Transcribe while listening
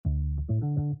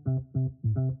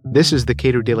This is the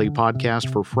Cato Daily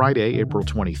Podcast for Friday, April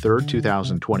 23rd,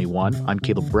 2021. I'm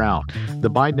Caleb Brown. The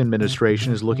Biden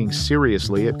administration is looking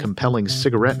seriously at compelling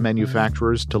cigarette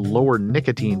manufacturers to lower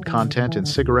nicotine content in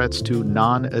cigarettes to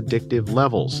non-addictive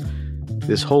levels.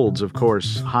 This holds, of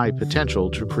course, high potential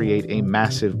to create a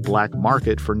massive black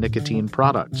market for nicotine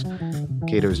products.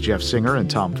 Cato's Jeff Singer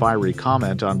and Tom Fiery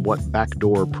comment on what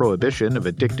backdoor prohibition of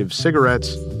addictive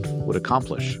cigarettes would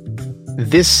accomplish.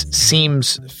 This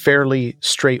seems fairly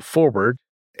straightforward,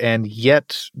 and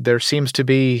yet there seems to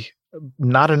be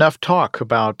not enough talk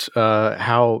about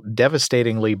how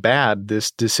devastatingly bad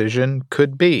this decision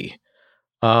could be.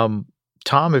 Tom,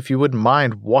 if you wouldn't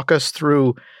mind, walk us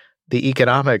through the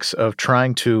economics of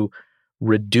trying to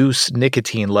reduce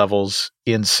nicotine levels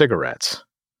in cigarettes.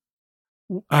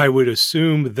 I would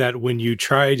assume that when you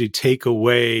try to take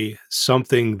away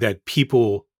something that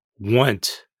people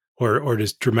want, or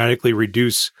just dramatically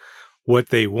reduce what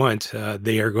they want,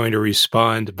 they are going to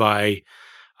respond by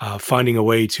finding a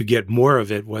way to get more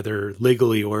of it, whether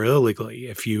legally or illegally.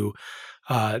 If you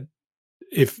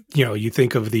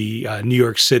think of the New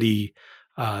York City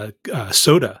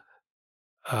soda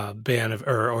ban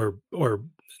or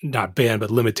not ban,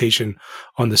 but limitation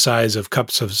on the size of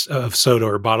cups of soda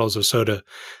or bottles of soda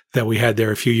that we had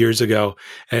there a few years ago,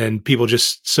 and people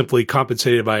just simply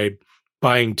compensated by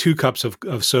buying 2 cups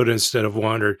of soda instead of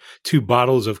one, or 2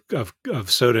 bottles of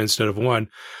soda instead of one.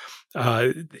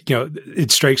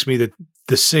 It strikes me that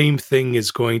the same thing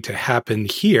is going to happen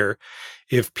here.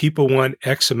 If people want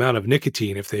X amount of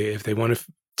nicotine, if they want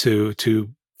to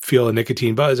feel a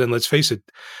nicotine buzz, and let's face it,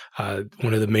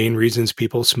 one of the main reasons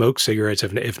people smoke cigarettes,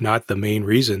 if not the main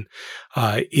reason,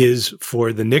 is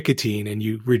for the nicotine. And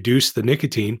you reduce the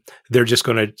nicotine, they're just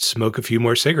going to smoke a few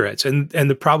more cigarettes. And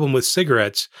the problem with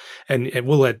cigarettes, and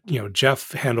we'll let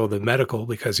Jeff handle the medical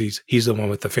because he's the one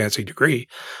with the fancy degree.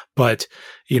 But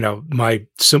my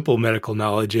simple medical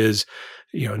knowledge is,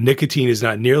 nicotine is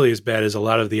not nearly as bad as a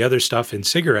lot of the other stuff in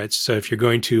cigarettes. So if you're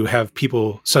going to have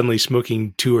people suddenly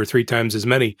smoking 2 or 3 times as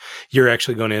many, you're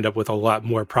actually going to end up with a lot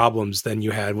more problems than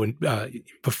you had when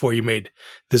before you made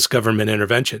this government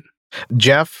intervention.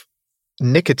 Jeff,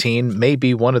 nicotine may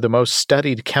be one of the most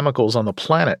studied chemicals on the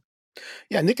planet.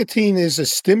 Yeah, nicotine is a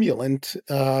stimulant,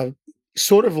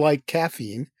 sort of like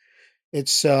caffeine.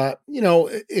 It's,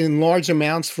 in large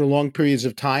amounts for long periods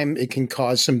of time, it can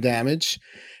cause some damage.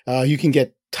 You can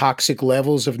get toxic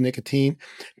levels of nicotine,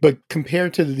 but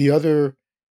compared to the other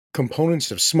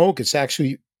components of smoke, it's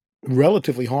actually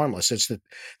relatively harmless. It's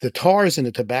the tars in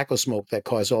the tobacco smoke that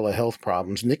cause all the health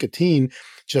problems. Nicotine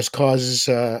just causes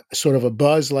sort of a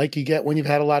buzz like you get when you've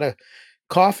had a lot of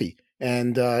coffee.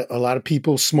 And a lot of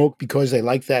people smoke because they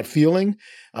like that feeling.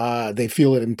 They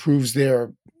feel it improves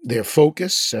their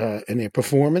focus and their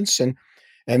performance, and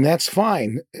that's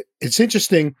fine. It's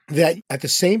interesting that at the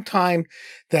same time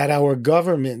that our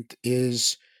government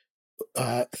is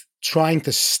trying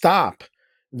to stop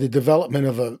the development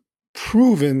of a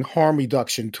proven harm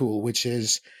reduction tool, which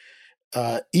is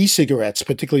e-cigarettes,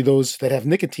 particularly those that have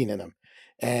nicotine in them,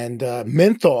 and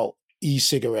menthol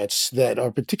e-cigarettes that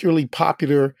are particularly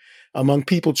popular among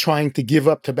people trying to give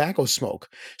up tobacco smoke.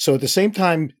 So at the same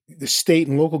time, the state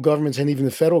and local governments and even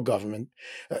the federal government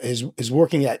is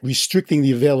working at restricting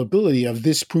the availability of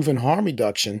this proven harm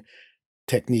reduction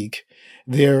technique.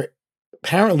 They're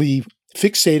apparently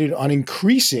fixated on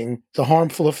increasing the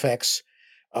harmful effects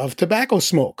of tobacco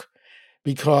smoke,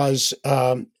 because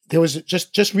there was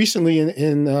just recently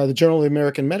in the Journal of the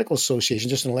American Medical Association,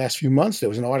 just in the last few months, there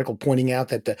was an article pointing out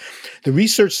that the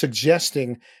research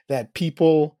suggesting that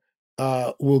people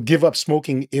will give up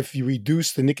smoking if you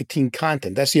reduce the nicotine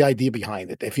content. That's the idea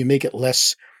behind it. If you make it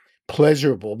less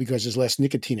pleasurable because there's less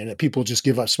nicotine in it, people just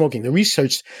give up smoking. The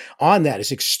research on that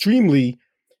is extremely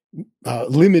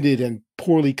limited and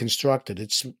poorly constructed.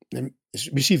 It's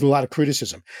received a lot of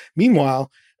criticism. Meanwhile,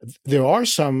 there are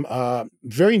some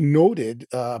very noted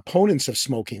opponents of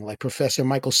smoking, like Professor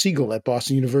Michael Siegel at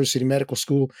Boston University Medical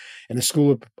School and the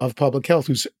School of Public Health,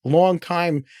 who's a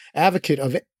longtime advocate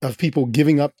of people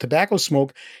giving up tobacco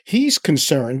smoke. He's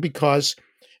concerned because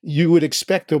you would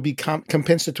expect there'll be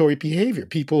compensatory behavior.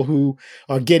 People who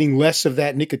are getting less of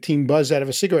that nicotine buzz out of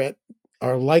a cigarette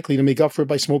are likely to make up for it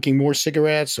by smoking more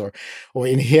cigarettes or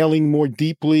inhaling more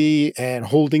deeply and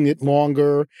holding it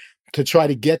longer to try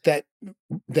to get that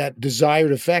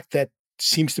desired effect that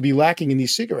seems to be lacking in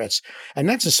these cigarettes. And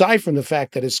that's aside from the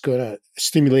fact that it's going to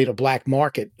stimulate a black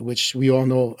market, which we all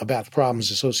know about the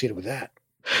problems associated with that.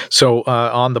 So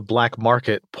on the black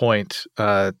market point,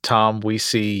 Tom, we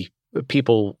see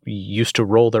people used to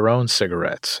roll their own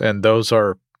cigarettes, and those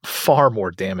are far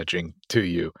more damaging to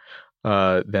you.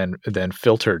 than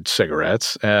filtered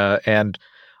cigarettes. And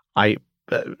I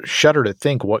shudder to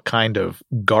think what kind of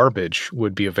garbage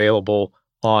would be available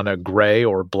on a gray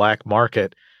or black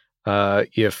market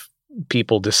if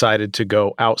people decided to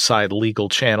go outside legal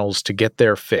channels to get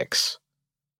their fix.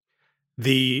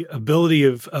 The ability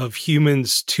of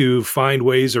humans to find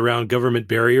ways around government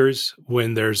barriers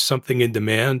when there's something in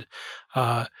demand,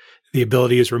 the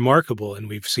ability is remarkable. And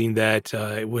we've seen that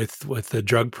with the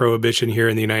drug prohibition here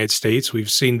in the United States.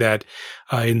 We've seen that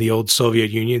in the old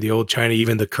Soviet Union, the old China,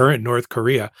 even the current North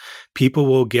Korea. People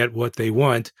will get what they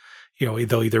want.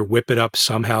 They'll either whip it up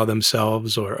somehow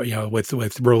themselves or,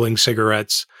 with rolling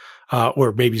cigarettes,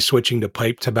 or maybe switching to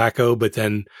pipe tobacco, but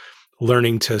then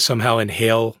learning to somehow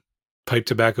inhale pipe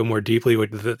tobacco more deeply,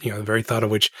 with the very thought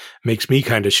of which makes me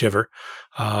kind of shiver.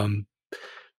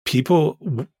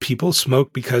 People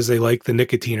smoke because they like the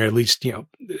nicotine, or at least,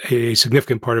 a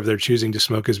significant part of their choosing to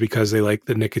smoke is because they like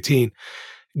the nicotine.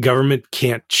 Government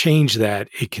can't change that.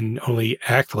 It can only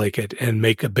act like it and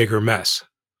make a bigger mess.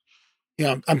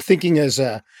 Yeah, I'm thinking as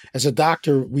a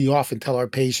doctor, we often tell our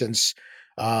patients,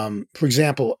 for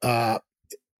example,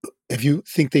 if you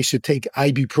think they should take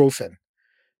ibuprofen,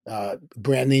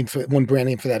 brand name for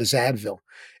that is Advil,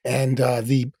 and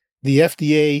the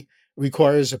FDA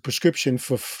requires a prescription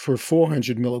for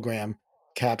 400 milligram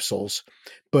capsules,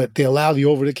 but they allow the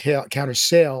over-the-counter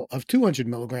sale of 200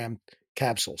 milligram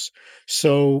capsules.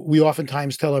 So we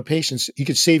oftentimes tell our patients, you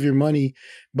could save your money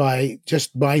by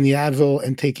just buying the Advil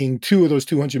and taking 2 of those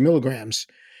 200 milligrams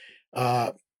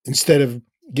instead of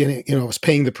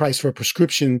paying the price for a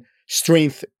prescription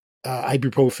strength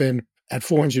ibuprofen at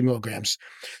 400 milligrams.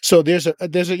 So there's an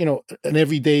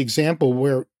everyday example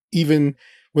where even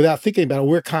without thinking about it,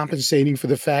 we're compensating for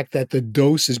the fact that the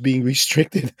dose is being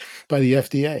restricted by the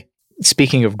FDA.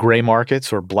 Speaking of gray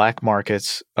markets or black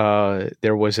markets,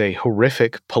 there was a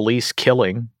horrific police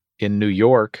killing in New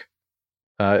York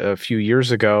a few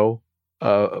years ago.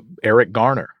 Eric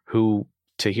Garner, who,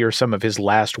 to hear some of his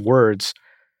last words,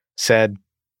 said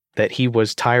that he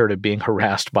was tired of being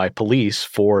harassed by police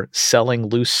for selling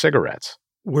loose cigarettes.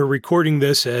 We're recording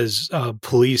this as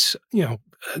police,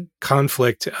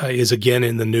 conflict is again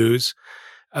in the news.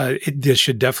 This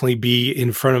should definitely be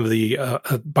in front of the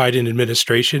Biden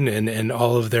administration and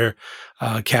all of their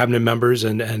cabinet members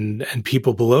and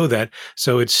people below that.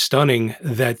 So it's stunning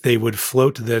that they would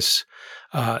float this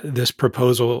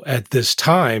proposal at this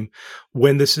time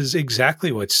when this is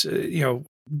exactly what's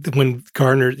when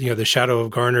Garner, the shadow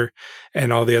of Garner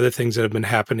and all the other things that have been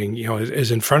happening, is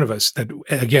in front of us. That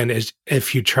again is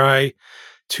if you try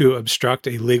to obstruct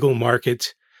a legal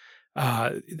market,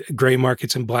 gray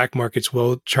markets and black markets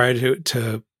will try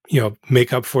to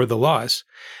make up for the loss.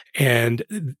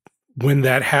 And when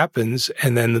that happens,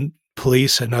 and then the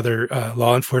police and other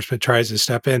law enforcement tries to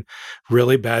step in,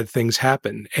 really bad things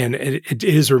happen. And it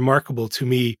is remarkable to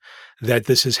me that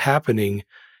this is happening,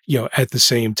 at the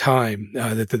same time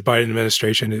that the Biden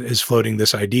administration is floating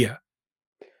this idea.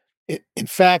 In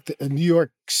fact, New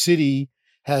York City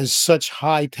has such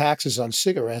high taxes on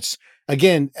cigarettes,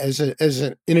 again,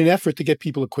 in an effort to get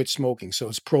people to quit smoking. So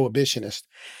it's prohibitionist,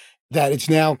 that it's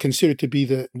now considered to be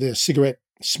the cigarette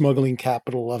smuggling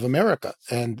capital of America.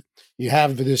 And you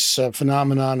have this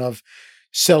phenomenon of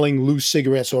selling loose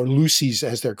cigarettes, or loosies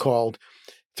as they're called,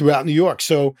 throughout New York.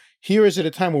 So here is at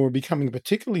a time when we're becoming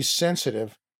particularly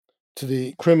sensitive to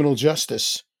the criminal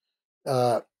justice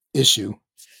issue.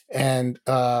 And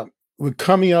we're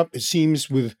coming up, it seems,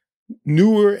 with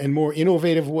newer and more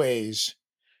innovative ways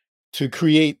to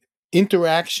create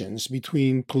interactions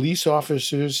between police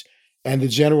officers and the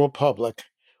general public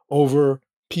over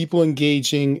people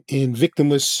engaging in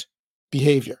victimless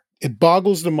behavior. It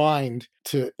boggles the mind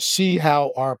to see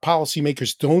how our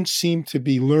policymakers don't seem to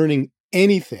be learning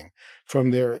anything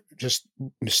from their just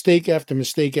mistake after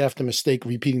mistake after mistake,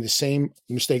 repeating the same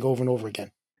mistake over and over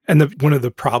again. And one of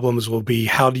the problems will be,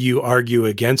 how do you argue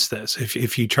against this?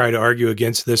 If you try to argue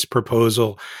against this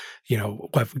proposal,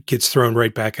 what gets thrown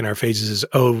right back in our faces is,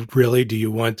 oh, really? Do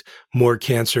you want more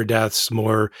cancer deaths,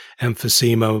 more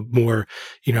emphysema,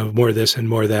 more this and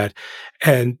more that?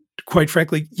 And quite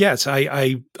frankly, yes,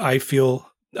 I feel,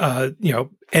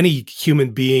 any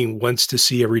human being wants to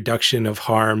see a reduction of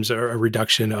harms or a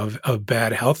reduction of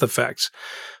bad health effects.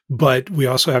 But we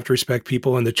also have to respect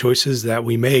people and the choices that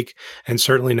we make, and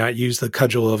certainly not use the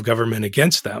cudgel of government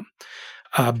against them.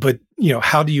 But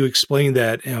how do you explain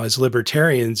that as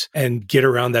libertarians and get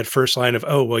around that first line of,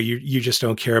 oh, well, you just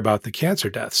don't care about the cancer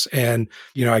deaths? And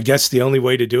I guess the only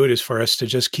way to do it is for us to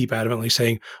just keep adamantly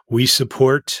saying we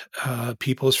support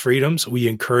people's freedoms. We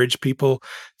encourage people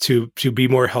to be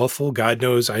more healthful. God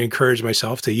knows I encourage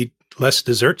myself to eat less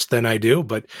desserts than I do,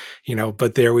 but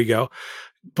there we go.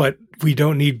 But we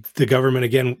don't need the government,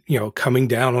 again, coming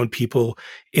down on people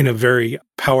in a very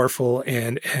powerful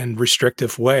and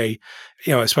restrictive way,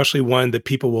 especially one that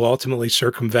people will ultimately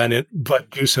circumvent it, but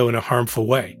do so in a harmful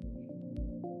way.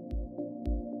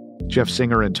 Jeff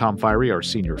Singer and Tom Firey are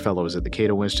senior fellows at the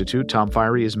Cato Institute. Tom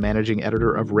Firey is managing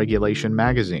editor of Regulation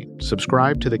Magazine.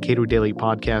 Subscribe to the Cato Daily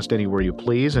Podcast anywhere you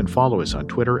please and follow us on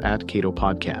Twitter @Cato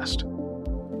Podcast.